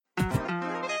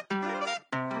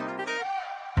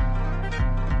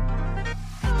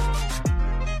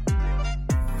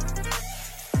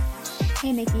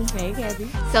Hey, Nikki. Hey, Gabby.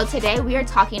 So today we are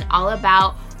talking all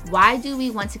about why do we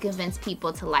want to convince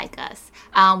people to like us?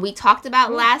 We talked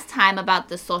about last time about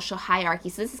the social hierarchy.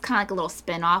 So this is kind of like a little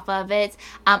spin-off of it.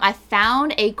 I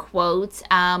found a quote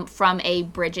from a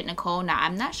Bridget Nicole. Now,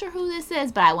 I'm not sure who this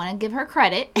is, but I want to give her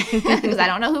credit because I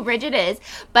don't know who Bridget is.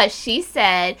 But she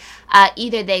said,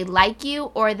 either they like you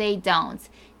or they don't.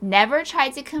 Never try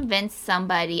to convince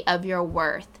somebody of your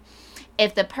worth.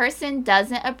 If the person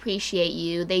doesn't appreciate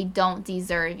you, they don't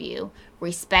deserve you.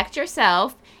 Respect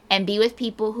yourself and be with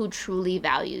people who truly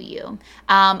value you.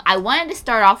 I wanted to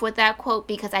start off with that quote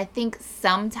because I think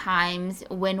sometimes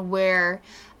when we're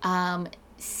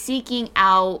seeking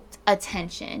out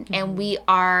attention and we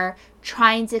are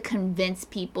trying to convince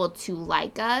people to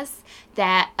like us,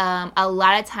 that a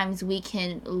lot of times we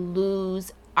can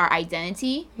lose our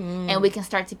identity and we can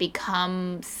start to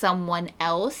become someone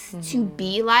else to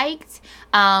be liked.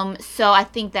 So I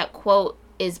think that quote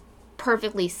is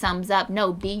perfectly sums up,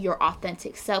 be your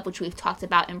authentic self, which we've talked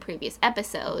about in previous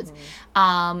episodes.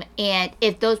 And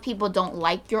if those people don't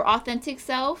like your authentic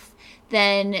self,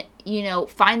 then,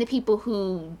 find the people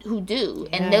who do.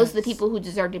 Yes. And those are the people who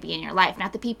deserve to be in your life,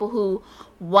 not the people who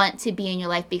want to be in your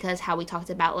life because how we talked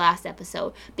about last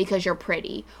episode, because you're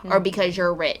pretty or because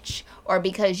you're rich or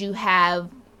because you have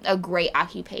a great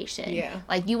occupation. Yeah.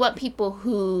 Like, you want people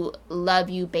who love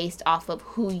you based off of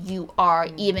who you are,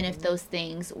 even if those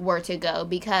things were to go,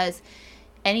 because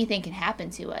anything can happen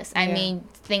to us. I mean,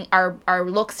 our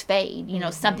looks fade.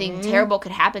 Something terrible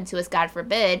could happen to us, God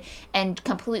forbid, and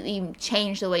completely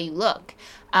change the way you look.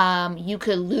 You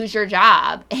could lose your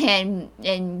job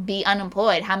and be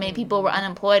unemployed. How many people were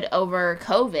unemployed over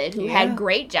COVID who had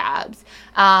great jobs?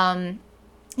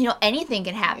 Anything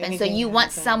can happen. So you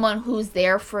want someone who's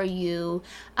there for you,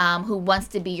 who wants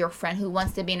to be your friend, who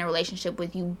wants to be in a relationship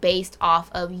with you based off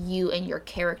of you and your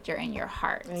character and your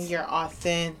heart. And your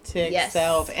authentic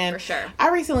self. And for sure. I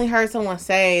recently heard someone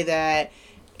say that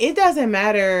it doesn't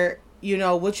matter,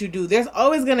 what you do. There's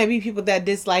always going to be people that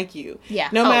dislike you. Yeah.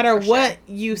 No matter what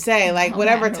you say, like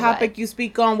whatever topic you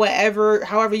speak on,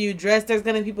 however you dress, there's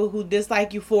going to be people who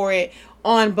dislike you for it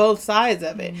on both sides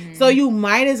of it. So you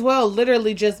might as well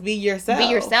literally just be yourself. Be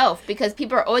yourself, because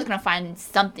people are always going to find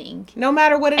something. No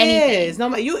matter what it is.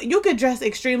 You could dress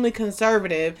extremely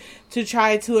conservative to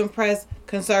try to impress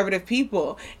conservative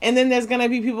people. And then there's going to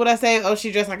be people that say, oh,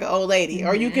 she dressed like an old lady.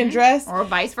 Or you can dress. Or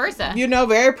vice versa.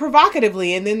 Very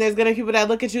provocatively. And then there's going to be people that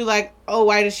look at you like, oh,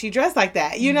 why does she dress like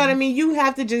that? You know what I mean? You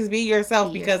have to just be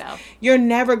yourself because you're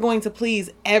never going to please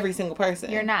every single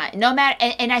person. You're not. No matter.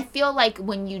 And I feel like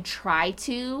when you try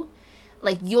to,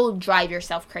 like, you'll drive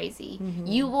yourself crazy.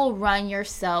 You will run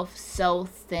yourself so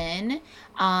thin.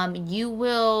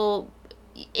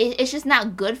 It's just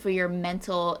not good for your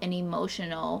mental and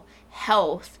emotional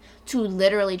health to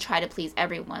literally try to please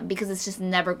everyone, because it's just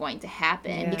never going to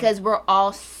happen, because we're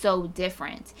all so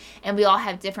different and we all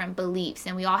have different beliefs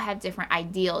and we all have different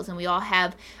ideals and we all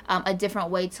have a different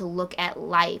way to look at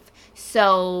life.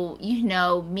 So,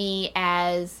 me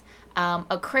as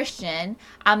a Christian,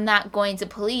 I'm not going to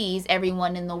please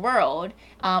everyone in the world.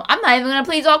 I'm not even going to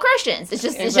please all Christians. It's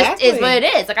just is what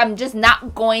it is. Like, I'm just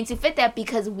not going to fit that,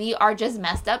 because we are just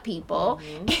messed up people,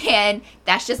 and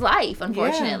that's just life,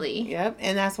 unfortunately. Yep.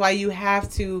 And that's why you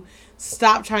have to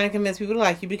stop trying to convince people to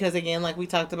like you, because again, like we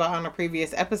talked about on a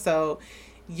previous episode,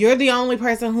 you're the only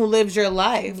person who lives your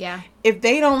life. Yeah. If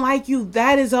they don't like you,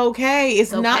 that is okay.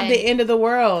 It's not the end of the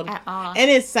world. At all.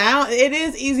 And it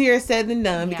is easier said than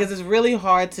done, because it's really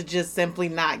hard to just simply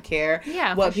not care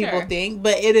what people think.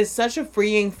 But it is such a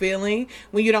freeing feeling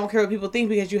when you don't care what people think,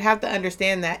 because you have to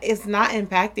understand that it's not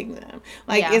impacting them.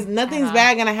 Like, nothing's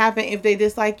bad going to happen if they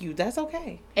dislike you. That's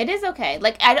okay. It is okay.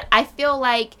 Like, I feel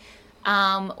like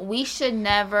we should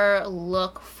never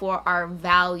look for our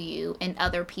value in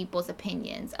other people's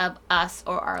opinions of us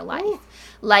or our life. Ooh.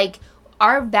 Like,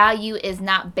 our value is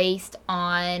not based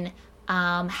on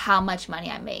how much money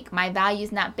I make. My value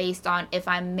is not based on if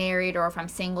I'm married or if I'm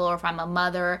single or if I'm a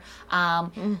mother,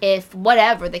 if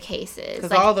whatever the case is.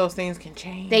 Because all those things can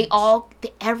change.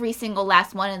 Every single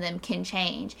last one of them can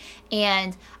change.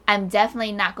 And I'm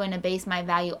definitely not going to base my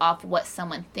value off what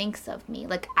someone thinks of me.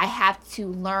 Like, I have to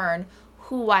learn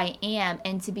who I am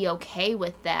and to be okay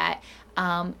with that.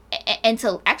 And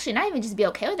to actually not even just be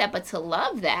okay with that, but to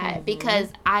love that, because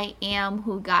I am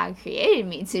who God created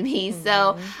me to be.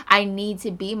 So I need to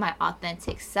be my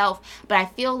authentic self. But I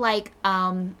feel like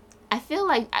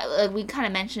we kind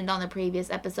of mentioned on the previous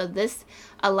episode, this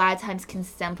a lot of times can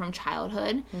stem from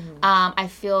childhood. I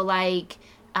feel like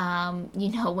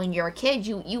when you're a kid,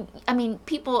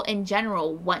 people in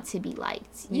general want to be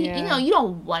liked. You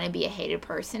don't want to be a hated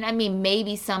person. I mean,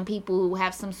 maybe some people who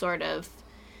have some sort of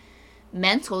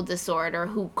mental disorder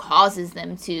who causes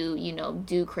them to,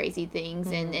 do crazy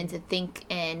things and to think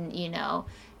in,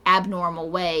 abnormal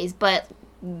ways. But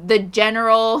the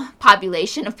general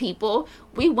population of people,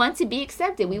 we want to be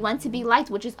accepted. We want to be liked,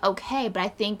 which is okay. But I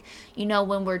think,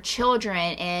 when we're children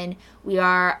and we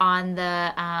are on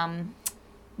the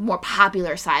more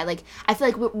popular side, like, I feel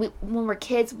like when we're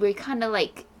kids, we're kind of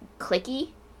like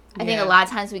cliquey. I think a lot of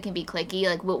times we can be cliquey.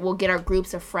 Like, we'll get our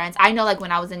groups of friends. I know, like,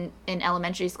 when I was in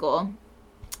elementary school,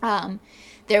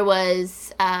 there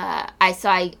was,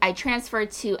 I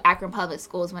transferred to Akron Public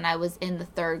Schools when I was in the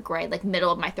 3rd grade, like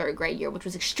middle of my 3rd grade year, which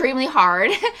was extremely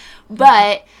hard.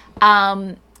 But,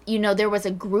 there was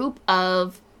a group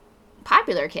of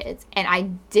popular kids, and I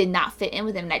did not fit in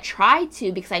with them. And I tried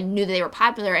to, because I knew that they were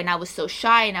popular, and I was so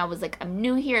shy, and I was like, I'm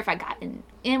new here, if I got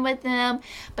in with them.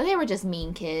 But they were just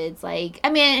mean kids. Like,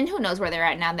 I mean, and who knows where they're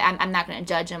at now. I'm not going to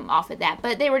judge them off of that,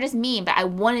 but they were just mean. But I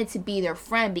wanted to be their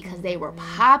friend because they were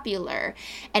popular.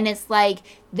 And it's like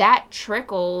that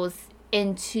trickles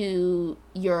into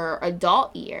your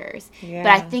adult years. But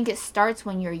I think it starts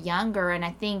when you're younger, and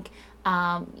I think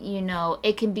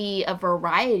it can be a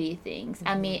variety of things.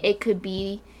 I mean, it could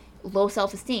be low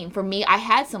self-esteem. For me, I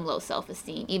had some low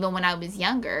self-esteem even when I was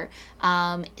younger.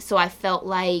 So I felt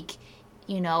like,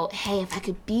 hey, if I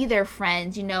could be their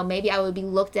friends, maybe I would be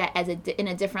looked at as in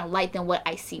a different light than what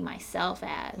I see myself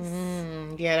as.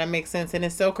 Yeah, that makes sense. And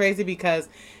it's so crazy because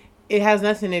it has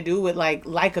nothing to do with like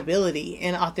likability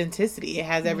and authenticity. It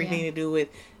has everything to do with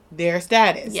their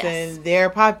status and they're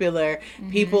popular.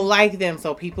 People like them,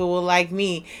 so people will like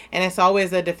me. And it's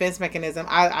always a defense mechanism.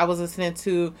 I was listening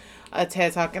to a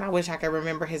TED Talk, and I wish I could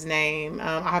remember his name.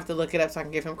 I'll have to look it up so I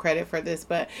can give him credit for this.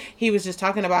 But he was just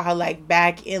talking about how, like,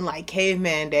 back in, like,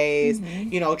 caveman days,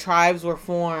 tribes were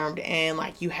formed, and,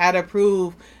 like, you had to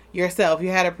prove yourself. You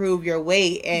had to prove your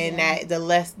weight, and that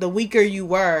the weaker you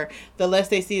were, the less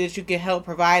they see that you can help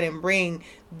provide and bring,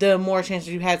 the more chances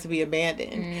you had to be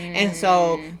abandoned. And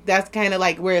so that's kind of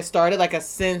like where it started, like a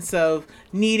sense of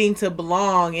needing to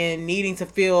belong and needing to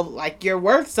feel like you're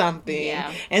worth something.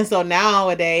 And so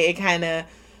nowadays it kind of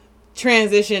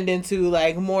transitioned into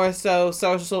like more so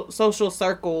social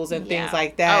circles and things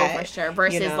like that. Oh, for sure.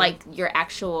 Versus like your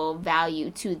actual value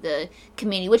to the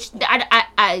community, which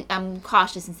I'm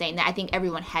cautious in saying that. I think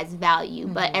everyone has value,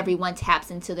 but everyone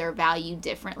taps into their value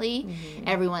differently.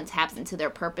 Everyone taps into their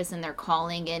purpose and their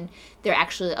calling and their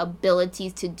actual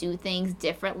abilities to do things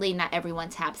differently. Not everyone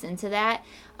taps into that.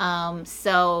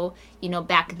 So,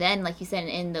 back then, like you said,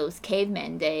 in those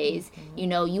caveman days,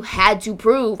 you had to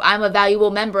prove I'm a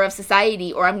valuable member of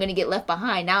society or I'm going to get left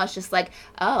behind. Now it's just like,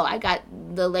 oh, I got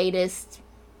the latest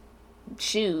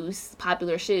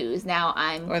popular shoes. Now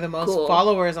I'm or the most cool.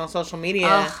 followers on social media.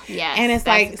 Oh, yes. And it's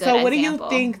like, so what example.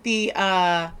 Do you think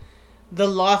the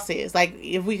losses, like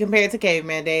if we compare it to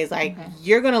caveman days, like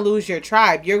you're going to lose your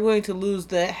tribe. You're going to lose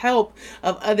the help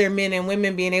of other men and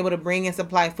women being able to bring and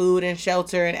supply food and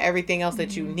shelter and everything else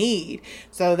that you need.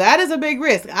 So that is a big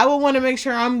risk. I would want to make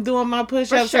sure I'm doing my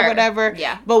push-ups or whatever.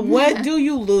 Yeah. But what do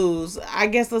you lose? I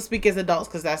guess let's speak as adults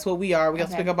because that's what we are. We're going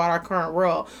to speak about our current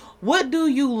world. What do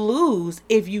you lose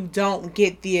if you don't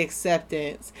get the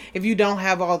acceptance? If you don't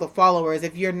have all the followers?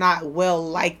 If you're not well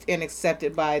liked and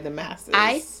accepted by the masses?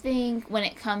 I think when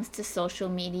it comes to social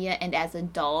media and as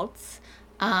adults,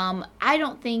 I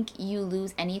don't think you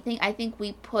lose anything. I think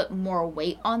we put more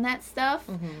weight on that stuff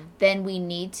than we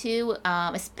need to,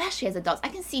 especially as adults. I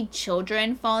can see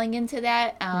children falling into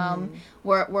that.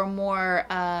 We're more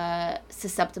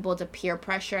susceptible to peer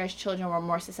pressure as children. We're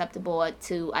more susceptible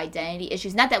to identity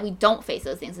issues. Not that we don't face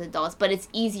those things as adults, but it's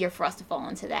easier for us to fall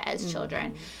into that as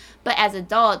children. But as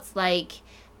adults, like,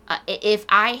 if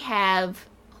I have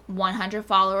 100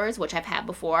 followers, which I've had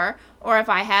before, or if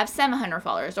I have 700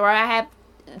 followers, or I have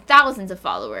thousands of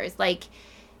followers, like,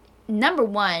 number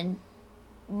one,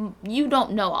 you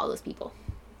don't know all those people.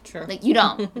 Sure. Like, you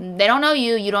don't. They don't know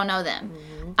you. You don't know them.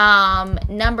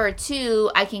 Number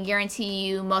two, I can guarantee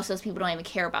you most of those people don't even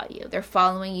care about you. They're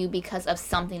following you because of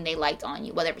something they liked on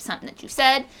you, whether it be something that you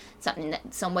said,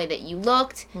 some way that you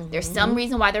looked. There's some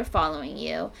reason why they're following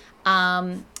you.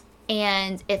 And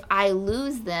if I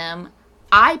lose them,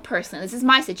 I personally, this is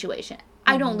my situation,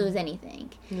 I don't lose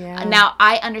anything. Now,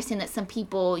 I understand that some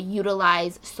people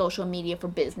utilize social media for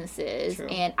businesses. True.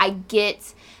 And I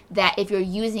get that if you're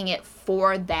using it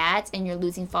for that and you're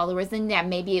losing followers, then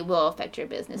maybe it will affect your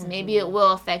business. Maybe it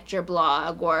will affect your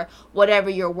blog or whatever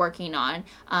you're working on.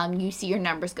 You see your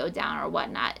numbers go down or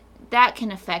whatnot. that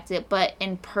can affect it. But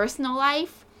in personal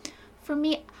life, for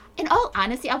me, in all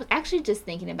honesty, I was actually just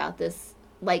thinking about this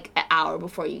like an hour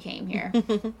before you came here.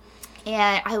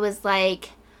 And I was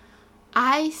like,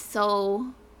 I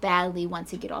so badly want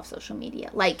to get off social media.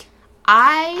 Like,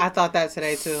 I thought that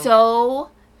today too. So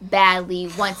badly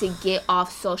want to get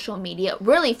off social media,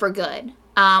 really for good.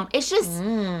 It's just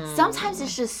sometimes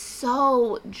it's just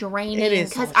so draining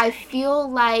because I feel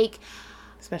like,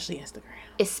 especially Instagram.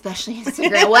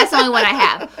 Well, that's the only one I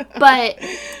have. But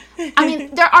I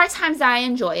mean, there are times that I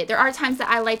enjoy it. There are times that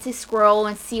I like to scroll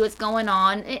and see what's going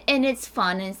on, and it's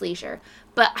fun and it's leisure.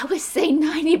 But I would say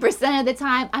 90% of the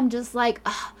time, I'm just like,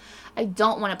 ugh, I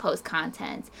don't want to post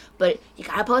content. But you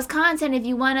got to post content if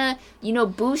you want to,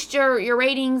 boost your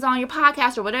ratings on your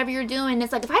podcast or whatever you're doing.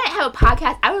 It's like, if I didn't have a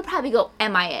podcast, I would probably go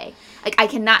MIA. Like, I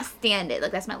cannot stand it.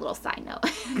 Like, that's my little side note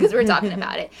because we're talking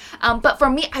about it. But for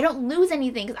me, I don't lose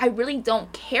anything because I really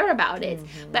don't care about it.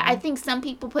 But I think some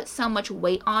people put so much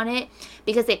weight on it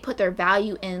because they put their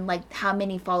value in, like, how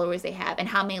many followers they have and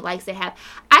how many likes they have.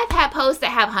 I've had posts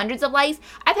that have hundreds of likes.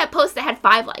 I've had posts that had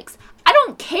 5 likes. I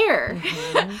don't care.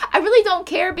 I really don't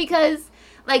care because,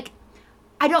 like,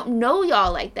 I don't know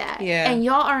y'all like that. Yeah. And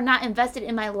y'all are not invested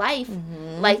in my life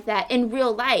like that in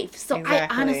real life. So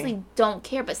exactly. I honestly don't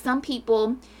care. But some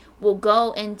people will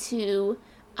go into,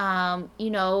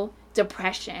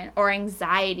 depression or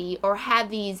anxiety or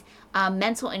have these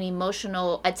mental and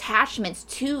emotional attachments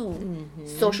to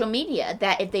social media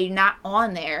that if they're not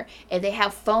on there, if they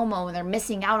have FOMO and they're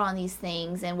missing out on these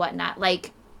things and whatnot,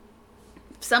 like,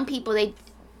 some people they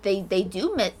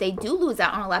do lose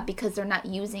out on a lot because they're not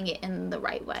using it in the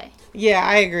right way. Yeah,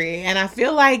 I agree. And I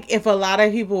feel like if a lot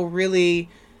of people really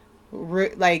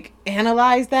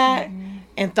analyze that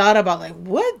and thought about, like,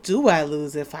 what do I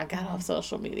lose if I got off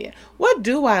social media? What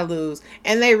do I lose?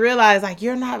 And they realize, like,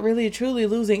 you're not really truly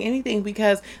losing anything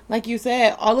because, like you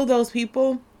said, all of those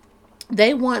people,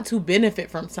 they want to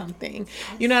benefit from something.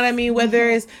 You know what I mean?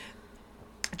 Whether it's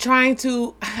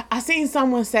I seen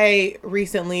someone say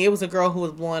recently, it was a girl who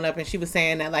was blowing up and she was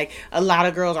saying that, like, a lot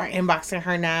of girls are inboxing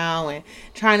her now and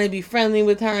trying to be friendly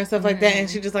with her and stuff like that, and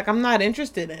she's just like, I'm not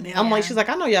interested in it. I'm like, she's like,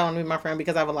 I know y'all want to be my friend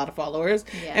because I have a lot of followers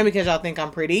and because y'all think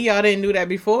I'm pretty. Y'all didn't do that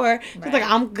before. She's like,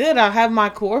 I'm good. I'll have my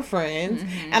core friends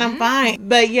and I'm fine.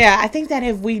 But yeah, I think that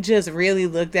if we just really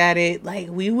looked at it, like,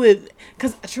 we would,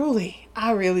 because truly,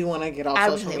 I really want to get off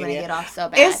social media. I really want to get off so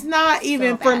bad. It's not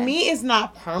even, for me, it's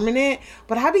not permanent,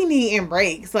 but I be needing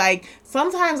breaks. Like,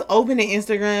 sometimes opening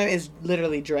Instagram is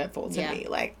literally dreadful to me.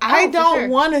 Like, I don't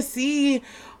want to see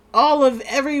all of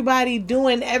everybody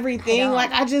doing everything.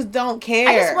 Like, I just don't care.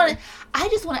 I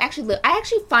just want to actually live. I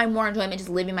actually find more enjoyment just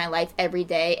living my life every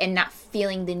day and not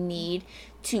feeling the need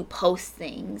to post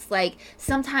things. Like,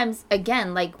 sometimes,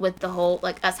 again, like with the whole,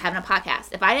 like, us having a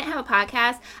podcast, if I didn't have a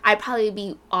podcast, I'd probably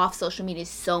be off social media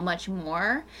so much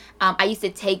more. I used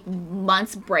to take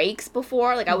months breaks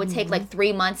before, like I would take like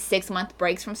 3 months, 6-month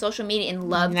breaks from social media and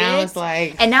loved it.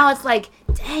 And now it's like,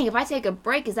 dang, if I take a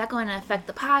break, is that going to affect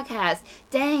the podcast?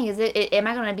 Dang, am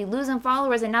I going to be losing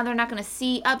followers and now they're not going to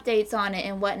see updates on it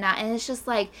and whatnot? And it's just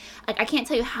like I can't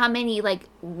tell you how many, like,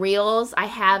 reels I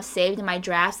have saved in my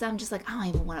drafts that I'm just like, I don't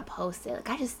even want to post it. Like,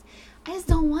 I just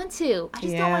don't want to. I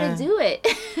just don't want to do it.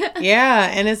 Yeah,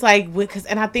 and it's like,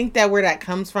 and I think that where that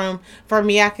comes from, for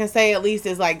me, I can say at least,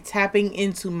 is like tapping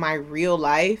into my real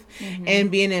life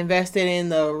and being invested in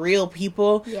the real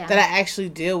people that I actually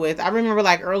deal with. I remember,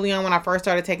 like, early on when I first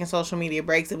started taking social media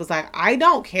breaks, it was like, I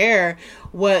don't care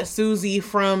what Susie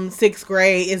from 6th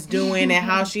grade is doing and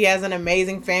how she has an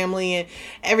amazing family and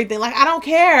everything. Like, I don't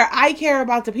care. I care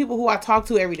about the people who I talk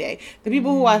to every day, the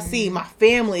people who I see, my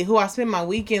family, who I spend my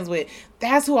weekends with.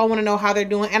 That's who I want to know how they're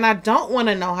doing. And I don't want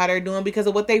to know how they're doing because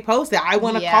of what they posted. I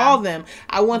want to call them.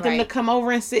 I want them to come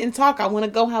over and sit and talk. I want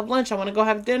to go have lunch. I want to go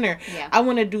have dinner. I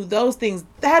want to do those things.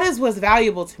 That is what's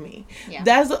valuable to me.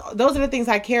 Those are the things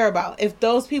I care about. If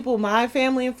those people, my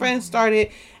family and friends,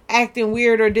 started acting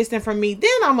weird or distant from me,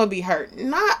 then I'm gonna be hurt.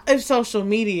 Not if social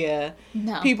media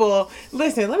people.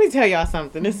 Listen, let me tell y'all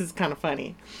something. This is kind of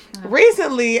funny.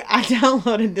 Recently, I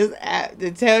downloaded this app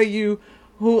to tell you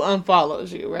who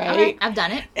unfollows you, right? Okay, I've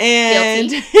done it. And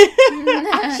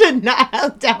I should not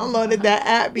have downloaded that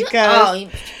app because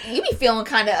you be feeling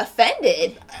kind of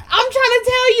offended. I'm trying to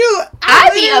tell you,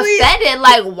 I'd be offended.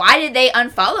 Like, why did they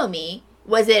unfollow me?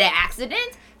 Was it an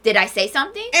accident? Did I say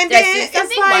something? And Did then I say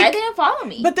something? Like, why didn't follow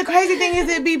me? But the crazy thing is,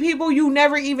 it'd be people you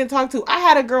never even talk to. I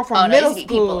had a girl from middle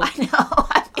school. I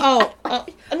know.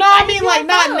 No, I mean like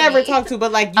not never talk to,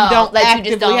 but like you don't like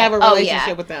actively have a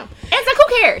relationship with them. And it's like,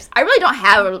 who cares? I really don't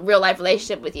have a real life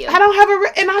relationship with you. I don't have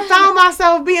and I found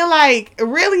myself being like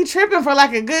really tripping for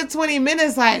like a good 20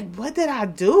 minutes. Like, what did I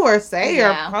do or say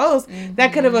or post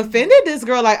that could have offended this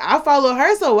girl? Like, I follow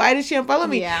her, so why did she unfollow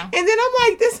me? Yeah. And then I'm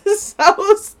like, this is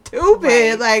so stupid.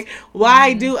 Right. Like,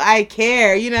 why do I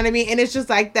care? You know what I mean? And it's just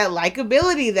like that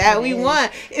likability that we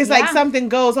want. It's like something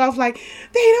goes off like,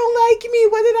 they don't like me.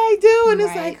 What did I do? And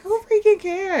it's like, who freaking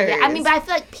cares? Yeah, I mean, but I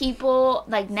feel like people,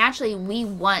 like, naturally, we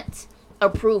want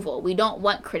approval. We don't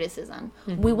want criticism.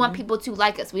 We want people to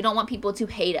like us. We don't want people to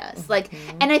hate us. Like,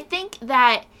 and I think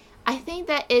that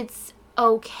it's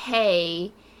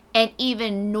okay and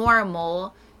even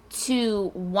normal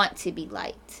to want to be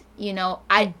liked. You know,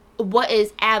 what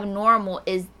is abnormal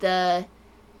is the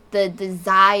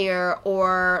desire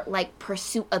or like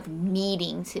pursuit of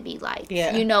needing to be liked.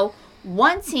 Yeah. You know,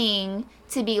 wanting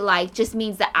to be liked just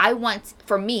means that I want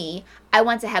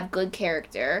to have good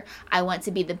character. I want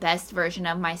to be the best version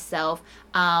of myself.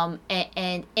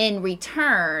 And in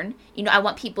return, you know, I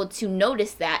want people to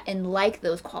notice that and like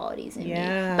those qualities in me.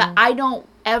 But I don't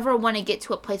ever want to get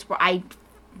to a place where I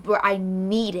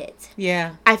need it.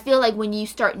 Yeah. I feel like when you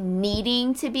start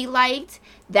needing to be liked,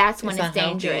 that's when it's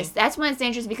dangerous. That's when it's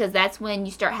dangerous because that's when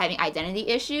you start having identity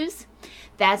issues.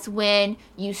 That's when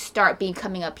you start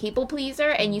becoming a people pleaser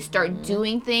and you start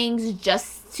doing things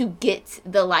just to get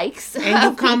the likes. And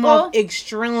you come off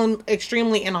extremely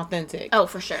inauthentic. Oh,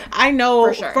 for sure. I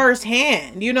know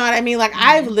firsthand. You know what I mean? Like,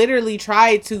 I've literally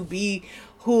tried to be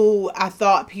who I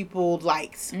thought people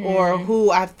liked or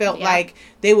who I felt like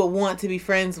they would want to be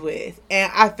friends with.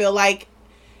 And I feel like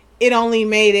it only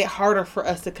made it harder for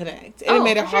us to connect. It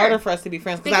made it harder for us to be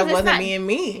friends because I wasn't being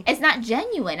me. It's not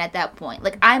genuine at that point.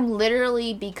 Like, I'm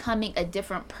literally becoming a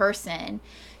different person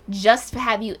just to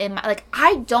have you in my... Like,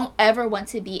 I don't ever want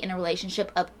to be in a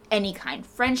relationship of any kind.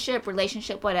 Friendship,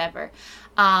 relationship, whatever.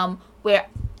 Where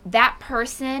that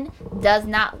person does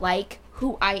not like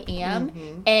who I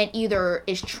am and either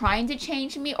is trying to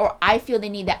change me or I feel the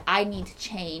need that I need to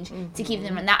change to keep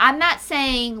them... Now, I'm not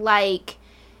saying, like...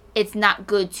 it's not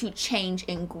good to change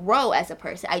and grow as a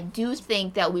person. I do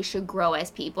think that we should grow as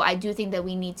people. I do think that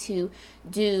we need to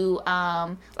do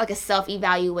like a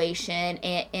self-evaluation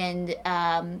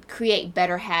and create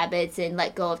better habits and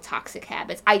let go of toxic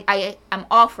habits. I'm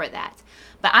all for that.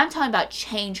 But I'm talking about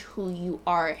change who you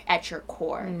are at your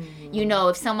core. You know,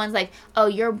 if someone's like, oh,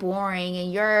 you're boring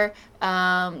and you're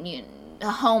a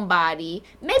homebody,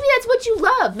 maybe that's what you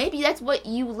love. Maybe that's what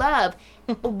you love.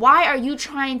 Why are you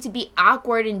trying to be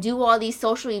awkward and do all these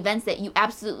social events that you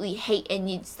absolutely hate and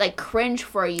you like cringe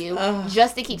for you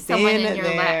just to keep someone in your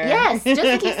life? Yes, just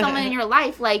to keep someone in your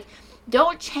life. Like,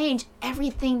 don't change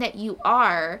everything that you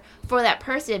are for that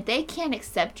person. If they can't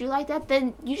accept you like that,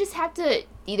 then you just have to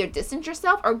either distance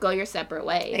yourself or go your separate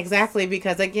ways. Exactly,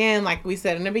 because again, like we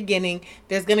said in the beginning,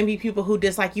 there's going to be people who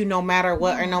dislike you no matter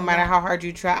what or no matter how hard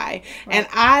you try. Right. And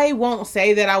I won't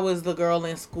say that I was the girl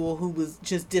in school who was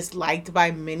just disliked by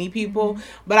many people,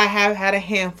 but I have had a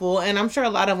handful, and I'm sure a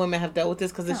lot of women have dealt with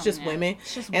this because it's just women,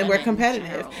 and we're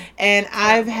competitive. And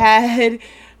I've had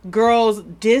girls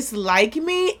dislike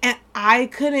me and I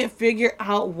couldn't figure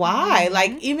out why.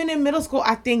 Like, even in middle school,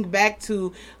 I think back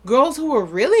to girls who were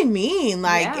really mean,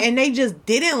 like, and they just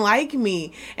didn't like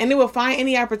me, and they would find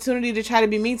any opportunity to try to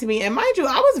be mean to me. And mind you,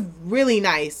 I was really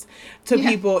nice to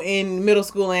people in middle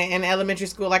school and elementary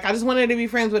school. Like, I just wanted to be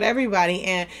friends with everybody,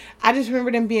 and I just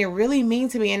remember them being really mean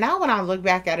to me. And now when I look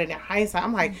back at it in hindsight,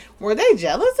 I'm like, were they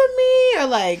jealous of me, or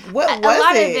like, what was it? A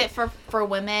lot of it for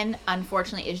women,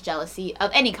 unfortunately, is jealousy of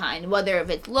any kind, whether if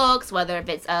it's looks, whether if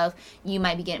it's of you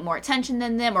might be getting more attention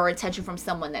than them, or attention from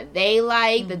someone that they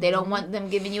like, that they don't want them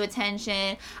giving you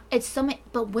attention. It's so many,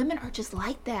 but women are just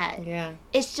like that. Yeah.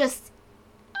 It's just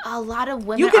a lot of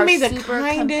women are super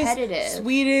kindest,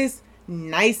 sweetest,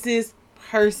 nicest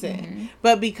person,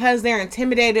 but because they're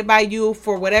intimidated by you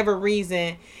for whatever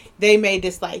reason, they may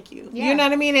dislike you. You know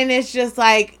what I mean? And it's just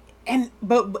like,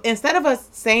 but instead of us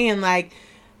saying like,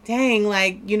 dang,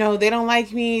 like, you know, they don't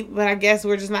like me, but I guess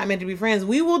we're just not meant to be friends,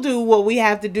 we will do what we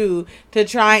have to do to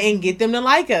try and get them to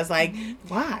like us. Like,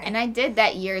 why? And I did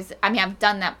that I've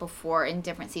done that before in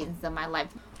different seasons of my life.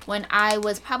 When I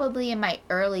was probably in my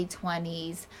early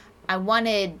 20s, I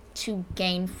wanted to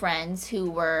gain friends who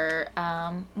were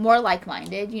more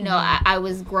like-minded. You know, I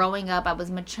was growing up, I was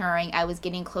maturing, I was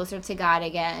getting closer to God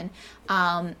again.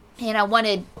 And I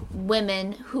wanted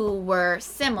women who were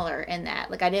similar in that.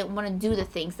 Like, I didn't want to do the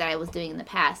things that I was doing in the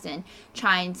past and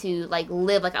trying to, like,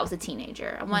 live like I was a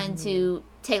teenager. I wanted to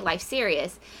take life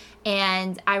serious.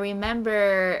 And I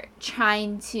remember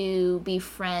trying to be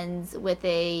friends with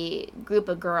a group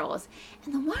of girls.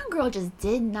 And the one girl just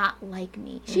did not like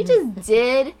me. She just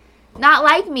did not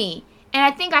like me. And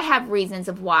I think I have reasons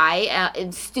of why.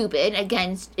 It's stupid.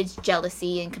 Again, it's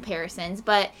jealousy and comparisons.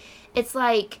 But it's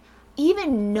like,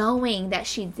 even knowing that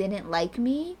she didn't like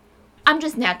me, I'm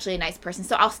just naturally a nice person.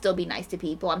 So I'll still be nice to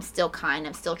people. I'm still kind.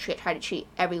 I'm still try to treat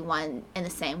everyone in the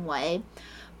same way.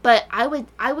 But I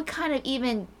would kind of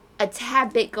even a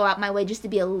tad bit go out my way just to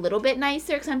be a little bit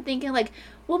nicer, because I'm thinking, like,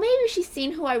 well, maybe she's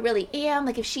seen who I really am.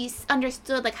 Like, if she's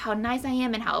understood, like, how nice I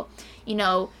am and how, you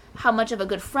know, how much of a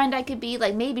good friend I could be,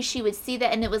 like, maybe she would see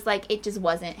that. And it was like, it just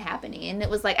wasn't happening. And it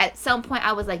was like, at some point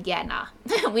I was like, yeah, nah,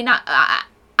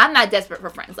 I'm not desperate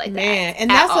for friends like that. Man, and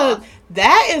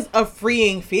that is a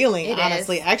freeing feeling,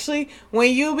 honestly. Actually,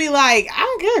 when you be like, I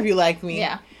don't care if you like me.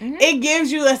 Yeah. Mm-hmm. It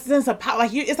gives you a sense of power.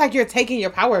 Like, it's like you're taking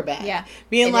your power back. Yeah.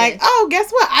 Being like, oh,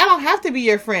 guess what? I don't have to be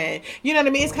your friend. You know what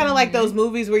I mean? It's kind of like those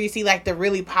movies where you see, like, the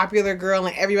really popular girl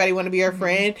and everybody want to be her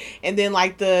friend. And then,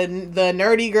 like, the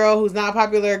nerdy girl who's not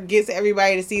popular gets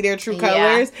everybody to see their true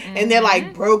colors. And they're,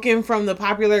 like, broken from the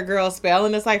popular girl spell.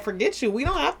 And it's like, forget you. We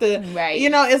don't have to. Right.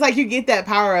 You know, it's like you get that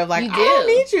power of, like, I don't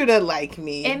need you to like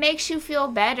me. It makes you feel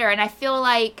better. And I feel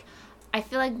like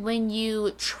when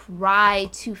you try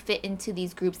to fit into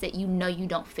these groups that you know you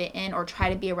don't fit in, or try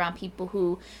to be around people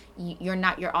who you're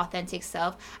not your authentic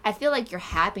self, I feel like your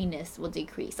happiness will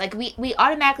decrease. Like, we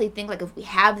automatically think, like, if we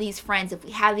have these friends, if we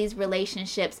have these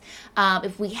relationships,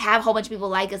 if we have a whole bunch of people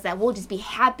like us, that we'll just be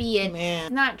happy. And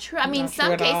it's not true. I mean,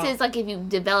 some cases, like, if you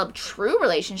develop true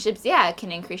relationships, yeah, it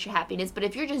can increase your happiness. But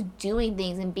if you're just doing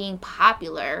things and being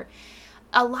popular,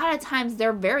 a lot of times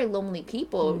they're very lonely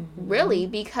people, really,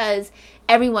 because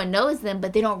everyone knows them,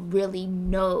 but they don't really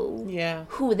know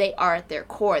who they are at their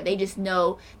core. They just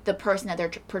know the person that they're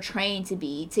portraying to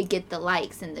be to get the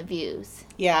likes and the views.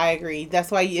 Yeah, I agree.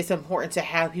 That's why it's important to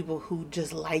have people who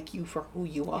just like you for who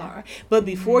you are. But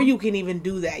before you can even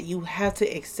do that, you have to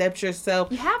accept yourself.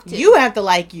 You have to. You have to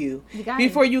like you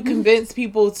before you convince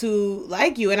people to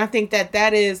like you. And I think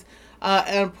that is,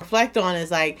 and reflect on,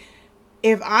 is like,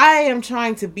 if I am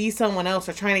trying to be someone else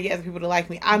or trying to get other people to like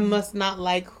me, I must not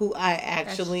like who I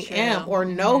actually am or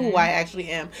know who I actually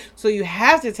am. So you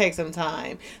have to take some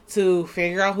time to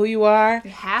figure out who you are.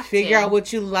 You have figure out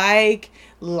what you like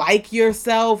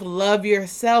yourself, love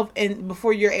yourself, and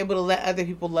before you're able to let other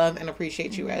people love and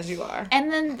appreciate you as you are.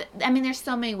 And then, I mean, there's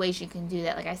so many ways you can do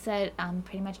that. Like I said,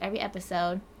 pretty much every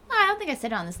episode. I don't think I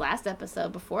said it on this last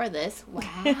episode before this. Wow.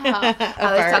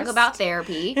 Let's talk about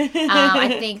therapy.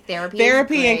 I think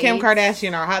therapy and Kim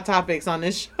Kardashian are hot topics on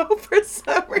this show for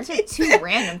some reason. Those are two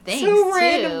random things,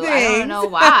 I don't know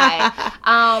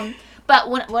why. But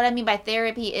what I mean by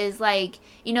therapy is, like,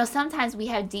 you know, sometimes we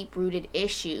have deep-rooted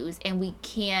issues and we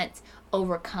can't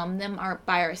overcome them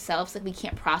by ourselves. Like, we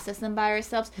can't process them by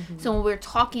ourselves. So when we're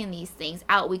talking these things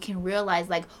out, we can realize,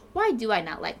 like, why do I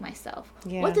not like myself?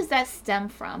 What does that stem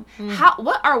from?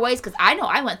 What are ways, because I know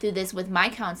I went through this with my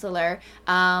counselor,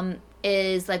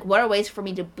 is like, what are ways for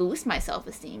me to boost my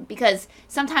self-esteem? Because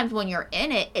sometimes when you're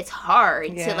in it, it's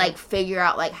hard to, like, figure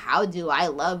out, like, how do I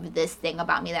love this thing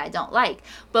about me that I don't like?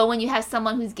 But when you have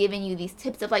someone who's giving you these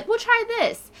tips of, like, well, try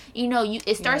this, you know,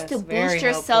 it starts to boost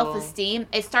your self-esteem.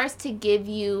 It starts to give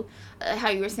you, how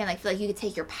you were saying, like, feel like you could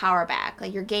take your power back,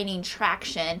 like, you're gaining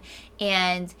traction,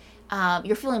 and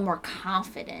you're feeling more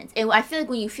confident. And I feel like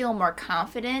when you feel more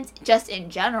confident, just in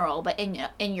general, but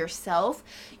in yourself,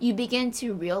 you begin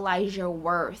to realize your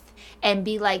worth and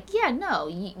be like, yeah, no,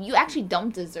 you actually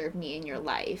don't deserve me in your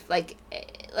life. Like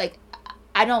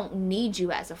I don't need you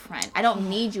as a friend. I don't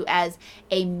need you as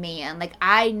a man. Like,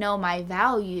 I know my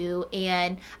value,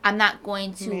 and I'm not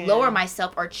going to lower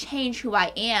myself or change who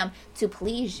I am to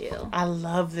please you. I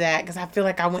love that, because I feel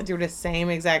like I went through the same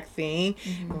exact thing,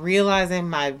 realizing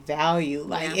my value.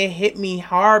 Like, it hit me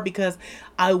hard because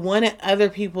I wanted other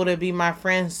people to be my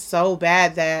friends so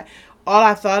bad that all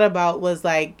I thought about was,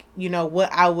 like, you know,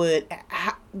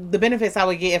 the benefits I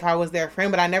would get if I was their friend,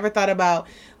 but I never thought about,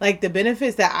 like, the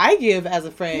benefits that I give as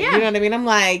a friend. You know what I mean? I'm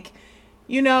like,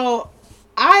 you know,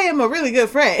 I am a really good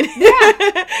friend.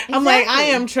 I'm like, I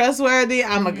am trustworthy.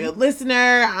 I'm a good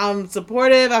listener. I'm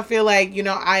supportive. I feel like, you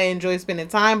know, I enjoy spending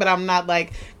time, but I'm not,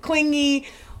 like, clingy.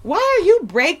 why are you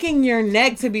breaking your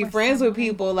neck to be friends with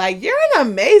people? Like, you're an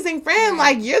amazing friend.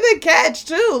 Like, you're the catch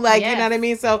too. Like, you know what I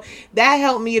mean? So that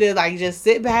helped me to like just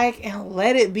sit back and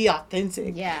let it be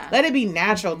authentic. Yeah. Let it be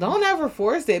natural. Don't ever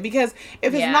force it, because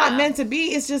if it's not meant to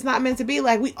be, it's just not meant to be.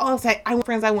 Like, we all say, I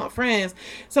want friends.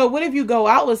 So what if you go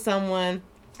out with someone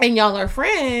and y'all are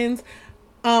friends,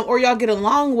 or y'all get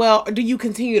along well? Do you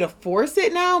continue to force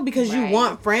it now because you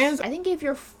want friends? I think if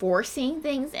you're forcing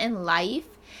things in life,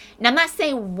 and I'm not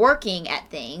saying working at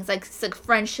things, like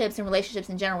friendships and relationships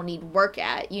in general need work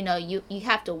at, you know, you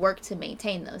have to work to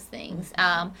maintain those things.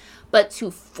 But to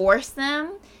force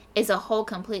them is a whole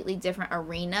completely different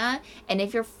arena. And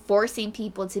if you're forcing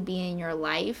people to be in your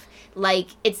life, like,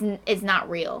 it's not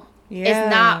real. Yeah.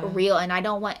 It's not real, and I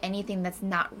don't want anything that's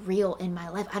not real in my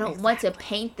life. I don't want to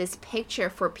paint this picture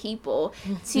for people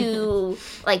to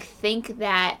like think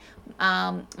that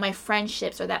my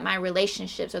friendships or that my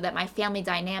relationships or that my family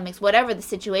dynamics, whatever the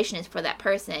situation is for that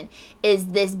person, is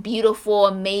this beautiful,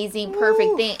 amazing,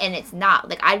 perfect thing, and it's not.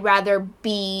 Like, I'd rather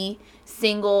be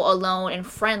single, alone, and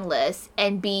friendless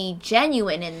and be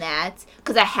genuine in that,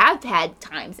 because I have had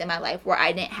times in my life where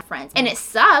I didn't have friends and it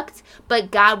sucked, but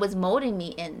God was molding me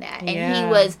in that, and he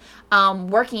was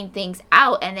working things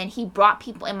out, and then he brought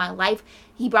people in my life.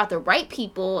 He brought the right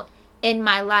people in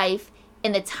my life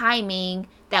in the timing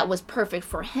that was perfect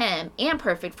for him and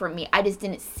perfect for me. I just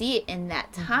didn't see it in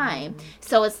that time.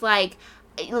 So it's like,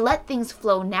 let things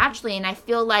flow naturally, and I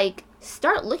feel like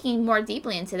start looking more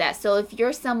deeply into that. So if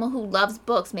you're someone who loves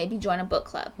books, maybe join a book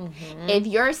club. If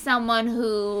you're someone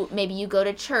who maybe you go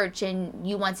to church and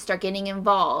you want to start getting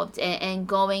involved and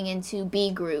going into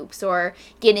B groups or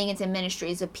getting into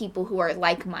ministries of people who are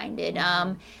like-minded,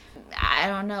 I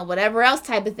don't know, whatever else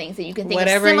type of things that you can think of,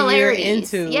 similarities.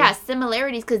 You're into. Yeah,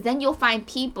 similarities, because then you'll find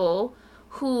people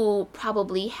who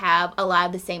probably have a lot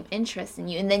of the same interests in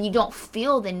you, and then you don't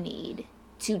feel the need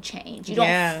to change. You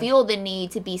don't feel the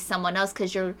need to be someone else,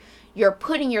 because you're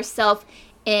putting yourself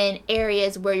in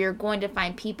areas where you're going to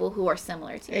find people who are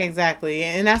similar to you. Exactly.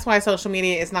 And that's why social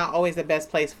media is not always the best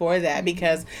place for that,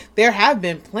 because there have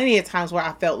been plenty of times where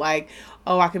I felt like,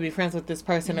 oh, I could be friends with this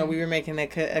person, or we were making a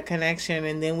connection,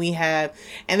 and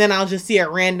then I'll just see a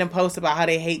random post about how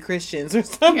they hate Christians or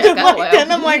something like that,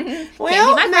 and I'm like,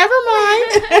 well, never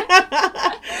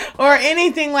mind. Or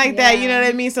anything like that, you know what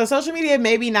I mean? So social media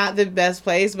may be not the best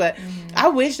place, but I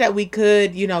wish that we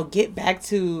could, get back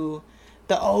to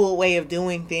the old way of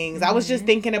doing things. I was just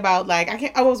thinking about,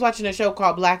 like, I was watching a show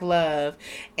called Black Love,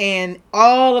 and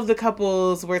all of the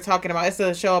couples were talking about, it's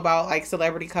a show about like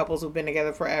celebrity couples who've been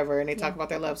together forever, and they talk about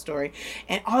their love story,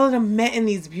 and all of them met in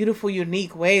these beautiful,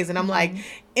 unique ways. And I'm like,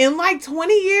 in like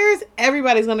 20 years,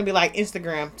 everybody's going to be like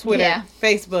Instagram, Twitter,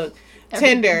 Facebook,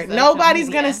 Tinder. Nobody's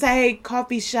going to say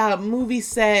coffee shop, movie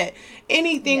set,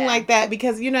 anything like that,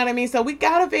 because you know what I mean? So we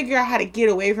got to figure out how to get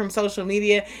away from social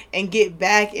media and get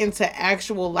back into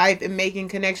actual life and making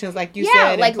connections, like you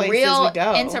said, like in places real we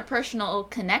go. Interpersonal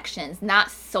connections,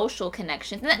 not social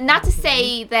connections. Not to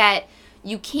say that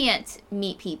you can't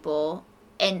meet people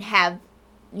and have,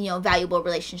 valuable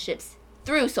relationships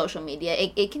through social media.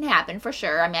 It can happen for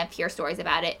sure. I mean, I hear stories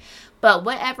about it. But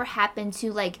whatever happened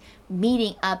to like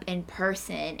meeting up in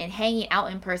person and hanging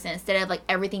out in person instead of like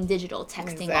everything digital,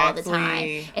 texting all the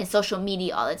time and social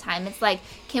media all the time? It's like,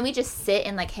 can we just sit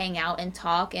and like hang out and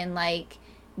talk and like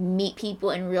meet people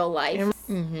in real life?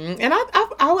 And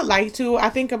I would like to. I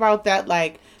think about that,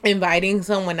 like inviting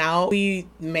someone out we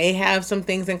may have some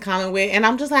things in common with, and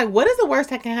I'm just like, what is the worst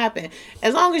that can happen?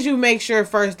 As long as you make sure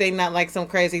first they're not like some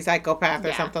crazy psychopath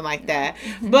or something like that.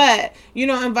 But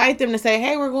invite them to say,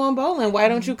 hey, we're going bowling, why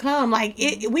don't you come? Like,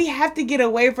 we have to get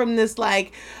away from this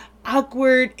like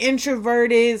awkward,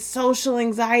 introverted, social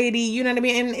anxiety, you know what I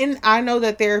mean? And I know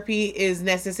that therapy is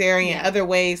necessary and other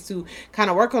ways to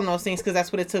kind of work on those things, because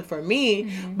that's what it took for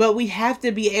me. But we have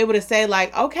to be able to say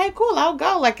like, okay, cool, I'll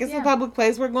go. Like, it's a public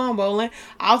place, we're going bowling.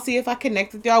 I'll see if I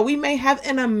connect with y'all. We may have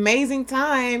an amazing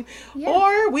time,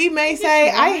 or we may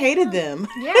say, I hated them.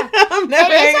 I'm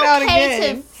never hanging out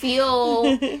again. To feel,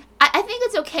 I think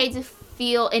it's okay to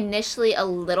feel initially a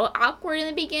little awkward in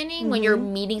the beginning when you're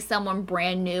meeting someone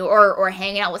brand new or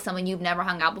hanging out with someone you've never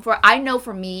hung out before. I know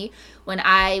for me, when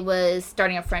I was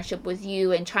starting a friendship with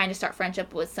you and trying to start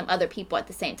friendship with some other people at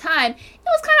the same time, it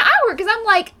was kind of awkward, because I'm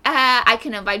like, I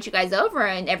can invite you guys over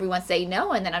and everyone say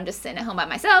no, and then I'm just sitting at home by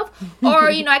myself. Or,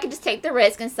 I could just take the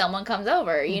risk and someone comes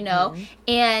over,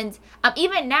 And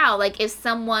even now, like, if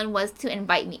someone was to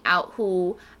invite me out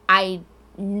who I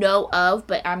know of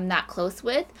but I'm not close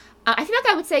with, I feel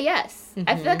like I would say yes.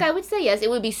 I feel like I would say yes. It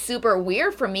would be super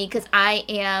weird for me, because I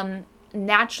am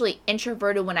naturally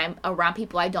introverted when I'm around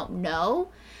people I don't know.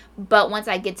 But once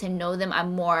I get to know them,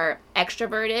 I'm more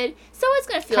extroverted. So it's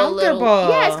going to feel a little...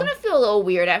 Yeah, it's going to feel a little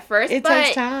weird at first. It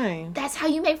takes time. That's how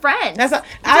you make friends. That's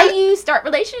how you start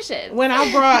relationships. When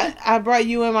I brought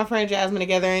you and my friend Jasmine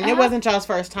together, and it wasn't y'all's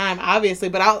first time, obviously,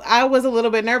 but I was a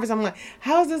little bit nervous. I'm like,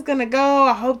 how's this going to go?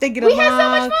 I hope they get along. We had so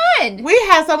much fun. We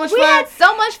had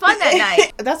so much fun that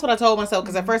night. That's what I told myself,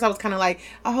 because at first I was kind of like,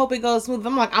 I hope it goes smooth.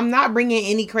 I'm like, I'm not bringing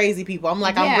any crazy people. I'm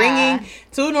like, I'm bringing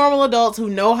 2 normal adults who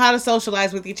know how to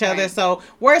socialize with each other. So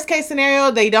worst case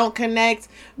scenario, they don't connect.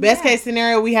 Best case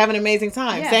scenario, we have an amazing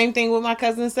time. Same thing with my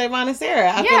cousins Savon and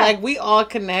Sarah. I feel like we all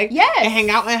connect and hang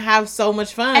out and have so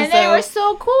much fun. And they were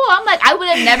so cool. I'm like, I would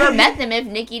have never met them if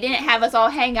Nikki didn't have us all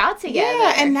hang out together.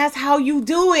 Yeah, and that's how you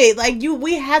do it. Like,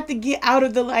 we have to get out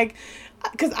of the, like...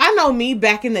 Because I know me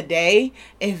back in the day,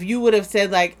 if you would have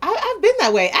said, like, I've been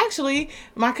that way. Actually,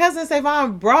 my cousin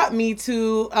Savon brought me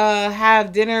to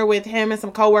have dinner with him and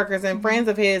some coworkers and friends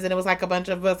of his, and it was like a bunch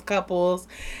of us couples.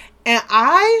 And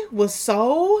I was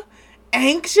so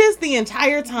anxious the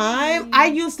entire time. I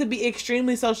used to be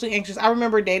extremely socially anxious. I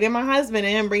remember dating my husband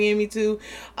and him bringing me to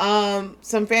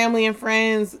some family and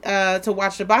friends to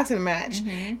watch the boxing match,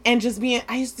 and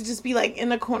I used to just be like in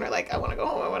the corner, like, I want to go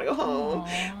home.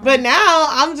 But now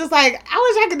I'm just like, I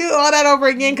wish I could do all that over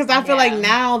again, because I feel like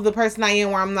now the person I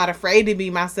am, where I'm not afraid to be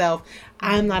myself,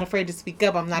 I'm not afraid to speak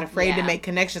up. I'm not afraid to make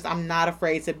connections. I'm not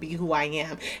afraid to be who I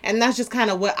am. And that's just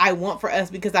kind of what I want for us,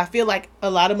 because I feel like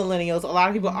a lot of millennials, a lot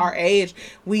of people our age,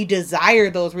 we desire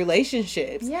those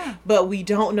relationships. Yeah. But we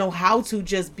don't know how to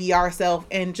just be ourselves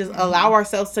and just allow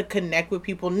ourselves to connect with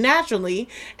people naturally,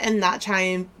 and not try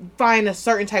and find a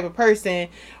certain type of person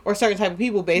or certain type of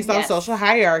people based on social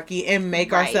hierarchy and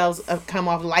make ourselves come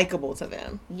off likable to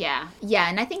them. Yeah. Yeah.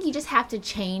 And I think you just have to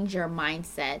change your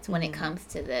mindset when it comes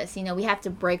to this. You know, we have to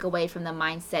break away from the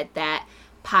mindset that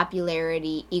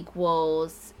popularity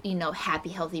equals, happy,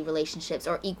 healthy relationships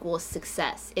or equals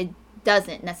success. It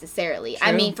doesn't necessarily. True.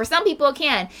 I mean, for some people it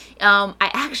can.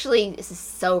 This is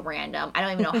so random. I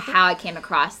don't even know how I came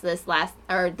across this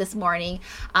this morning.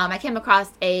 I came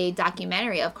across a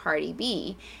documentary of Cardi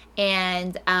B.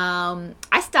 And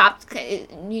I stopped,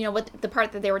 with the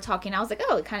part that they were talking. I was like,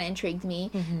 oh, it kind of intrigued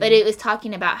me. But it was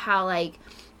talking about how, like,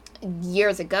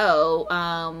 years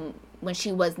ago, when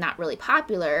she was not really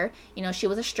popular, she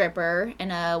was a stripper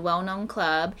in a well-known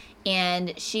club,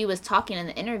 and she was talking in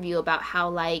the interview about how,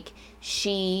 like,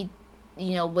 she,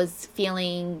 was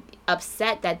feeling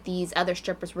upset that these other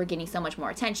strippers were getting so much more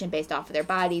attention based off of their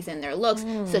bodies and their looks.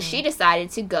 So she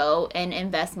decided to go and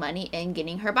invest money in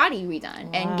getting her body redone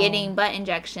and getting butt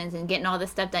injections and getting all this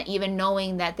stuff done, even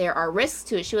knowing that there are risks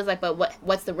to it. She was like, but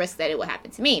what's the risk that it will happen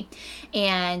to me?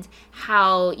 And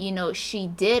how, she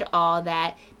did all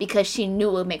that because she knew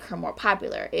it would make her more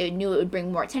popular. It knew it would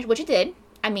bring more attention, which it did.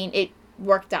 I mean, it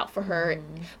worked out for her.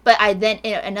 But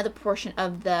in another portion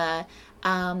of the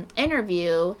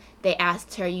interview, they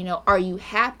asked her, are you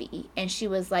happy? And she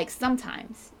was like,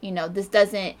 sometimes,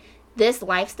 this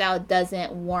lifestyle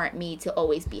doesn't warrant me to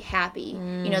always be happy.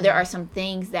 There are some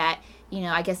things that,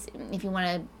 I guess if you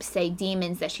want to say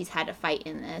demons that she's had to fight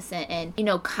in this, and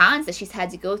cons that she's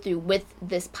had to go through with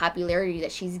this popularity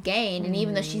that she's gained. And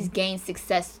even though she's gained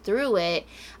success through it,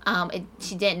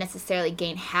 she didn't necessarily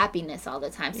gain happiness all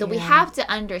the time. So we have to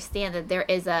understand that there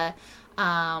is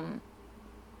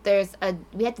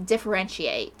we have to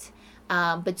differentiate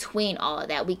between all of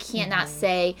that. We can't not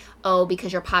say, oh,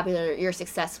 because you're popular, you're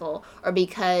successful, or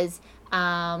because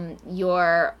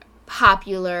you're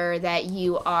popular that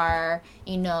you are,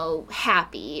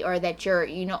 happy, or that you're,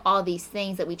 all these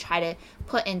things that we try to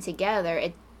put in together.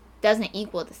 It doesn't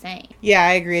equal the same. Yeah,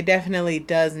 I agree. It definitely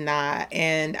does not.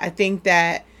 And I think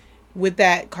that with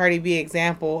that Cardi B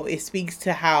example, it speaks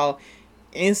to how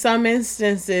in some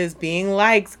instances being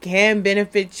liked can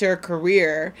benefit your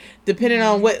career depending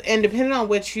on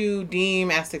what you deem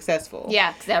as successful.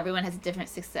 Yeah, because everyone has a different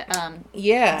success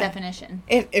definition.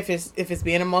 If it's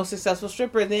being a most successful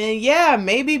stripper, then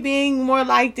maybe being more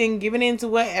liked and giving into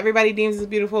what everybody deems as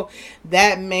beautiful,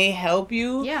 that may help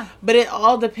you. Yeah. But it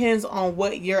all depends on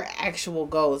what your actual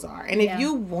goals are. And if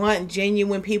you want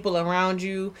genuine people around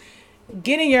you,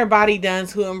 getting your body done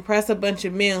to impress a bunch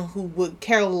of men who would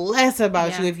care less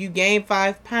about you if you gain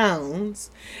 5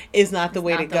 pounds is not the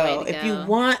way to go. If you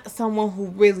want someone who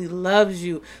really loves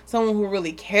you, someone who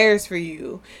really cares for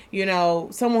you,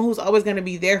 someone who's always going to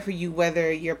be there for you,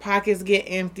 whether your pockets get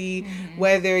empty,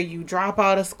 whether you drop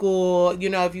out of school,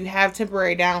 if you have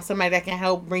temporary down, somebody that can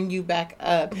help bring you back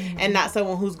up, and not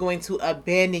someone who's going to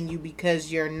abandon you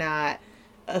because you're not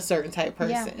a certain type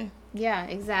person. Yeah,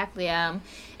 exactly.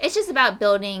 It's just about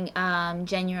building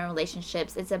genuine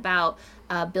relationships. It's about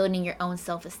building your own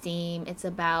self-esteem. It's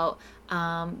about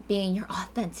being your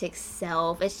authentic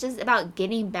self. It's just about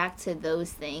getting back to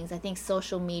those things. I think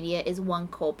social media is one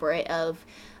culprit of,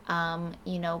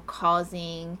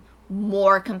 causing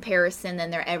more comparison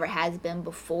than there ever has been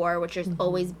before, which has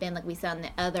always been, like we said in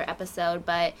the other episode.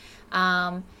 But,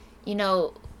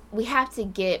 we have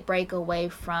to break away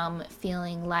from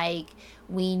feeling like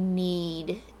we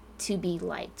need to be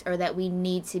liked, or that we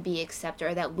need to be accepted,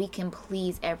 or that we can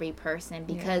please every person,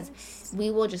 because we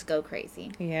will just go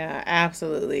crazy. Yeah,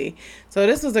 absolutely. So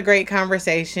this was a great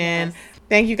conversation. Yes.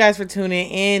 Thank you guys for tuning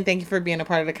in. Thank you for being a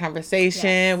part of the conversation.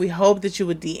 Yes. We hope that you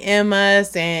would DM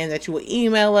us and that you will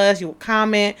email us, you will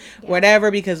comment,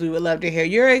 whatever, because we would love to hear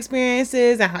your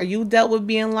experiences and how you dealt with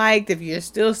being liked, if you're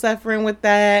still suffering with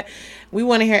that. We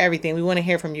want to hear everything. We want to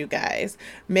hear from you guys.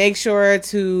 Make sure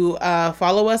to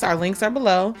follow us. Our links are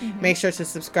below. Mm-hmm. Make sure to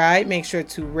subscribe. Make sure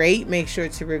to rate. Make sure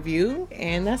to review.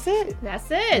 And that's it. That's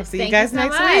it. We'll see you guys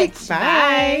next week.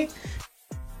 Bye.